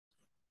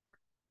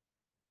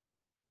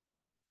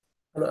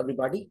Hello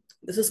everybody,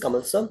 this is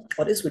Kamal sir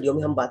और इस video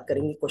में हम बात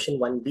करेंगे question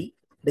 1B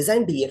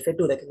design DFA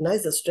to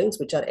recognise the strings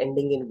which are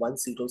ending in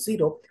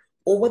 100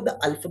 over the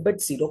alphabet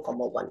 0,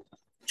 1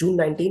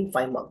 June 19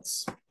 5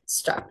 marks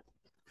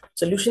start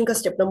solution का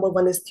step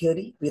number 1 is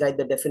theory we write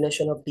the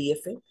definition of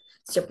DFA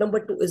step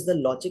number 2 is the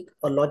logic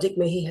और logic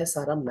में ही है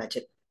सारा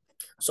magic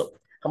सो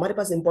हमारे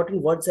पास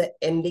important words है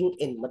ending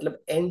in मतलब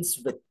ends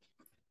with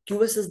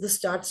QS is the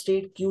start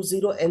state,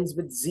 Q0 ends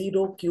with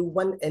 0,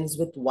 Q1 ends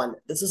with 1.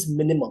 This is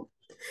minimum.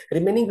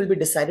 Remaining will be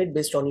decided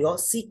based on your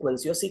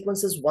sequence. Your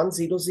sequence is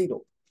 100.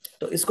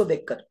 तो इसको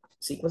देखकर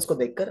sequence को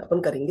देखकर अपन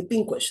करेंगे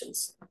तीन questions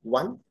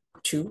 1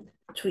 2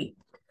 3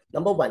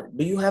 number 1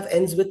 do you have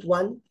ends with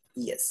 1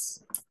 yes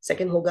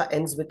second होगा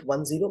ends with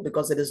 10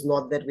 because it is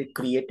not there we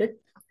created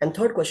and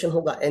third question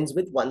होगा ends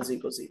with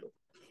 100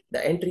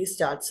 the entry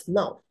starts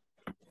now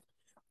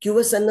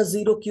QSN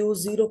 0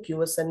 Q0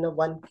 QSN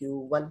 1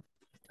 Q1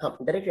 हम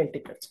direct entry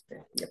कर सकते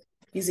हैं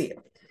easy है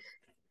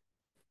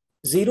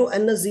 0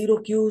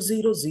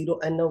 Q0 0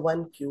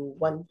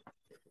 Q1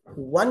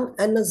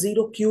 1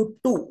 0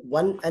 Q2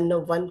 1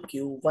 1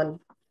 Q1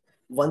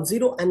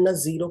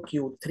 10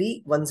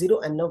 Q3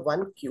 10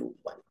 1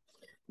 Q1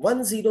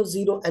 100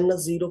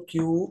 0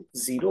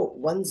 Q0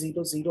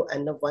 100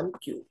 1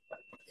 Q1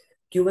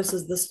 QS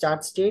is the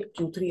start state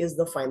Q3 is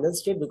the final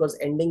state because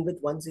ending with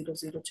 100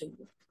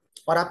 चाहिए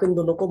और आप इन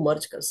दोनों को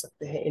मर्ज कर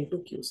सकते हैं into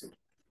Q0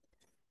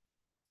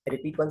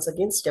 repeat once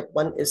again step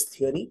 1 is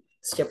theory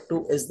step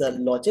 2 is the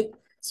logic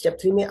step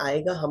 3 में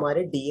आएगा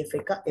हमारे डीएफए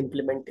का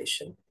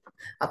इम्प्लीमेंटेशन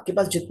आपके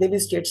पास जितने भी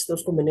स्टेट्स थे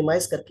उसको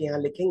मिनिमाइज करके यहाँ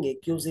लिखेंगे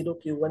Q0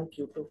 Q1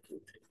 Q2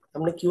 Q3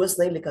 हमने QS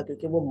नहीं लिखा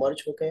क्योंकि वो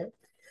मर्ज हो गया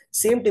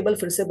सेम टेबल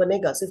फिर से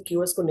बनेगा सिर्फ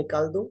QS को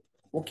निकाल दो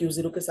वो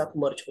Q0 के साथ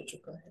मर्ज हो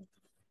चुका है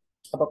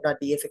अब अपना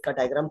डीएफए का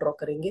डायग्राम ड्रॉ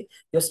करेंगे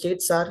your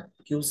states are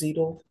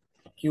Q0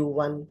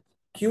 Q1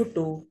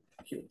 Q2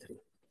 Q3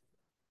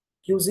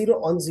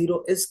 Q0 on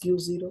 0 is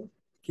Q0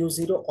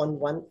 Q0 on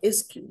 1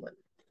 is Q1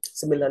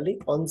 similarly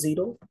on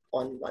 0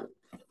 on 1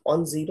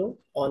 on 0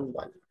 on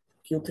 1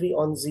 Q3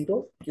 on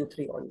 0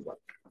 Q3 on 1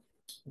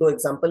 दो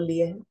एग्जांपल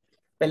लिए हैं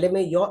पहले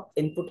में your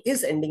input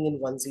is ending in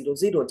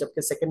 100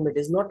 जबकि second में it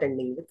is not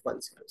ending with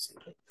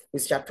 100 we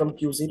start from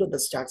Q0 the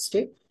start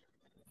state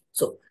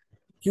so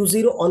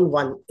Q0 on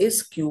 1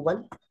 is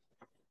Q1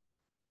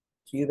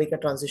 so you make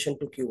a transition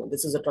to Q1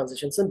 this is a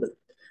transition symbol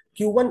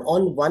Q1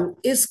 on 1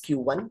 is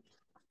Q1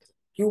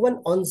 Q1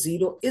 on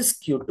 0 is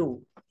Q2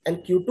 and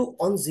Q2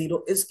 on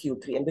 0 is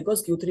Q3 and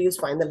because Q3 is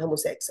final हम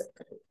उसे accept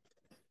करेंगे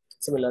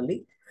similarly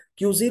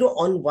Q0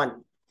 on 1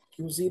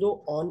 Q0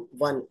 on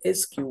 1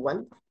 is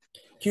Q1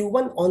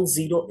 Q1 on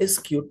 0 is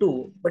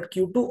Q2 but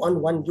Q2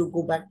 on 1 you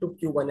go back to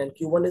Q1 and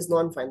Q1 is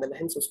non-final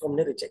hence उसको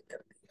हमने reject कर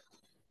दिया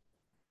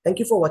Thank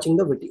you for watching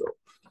the video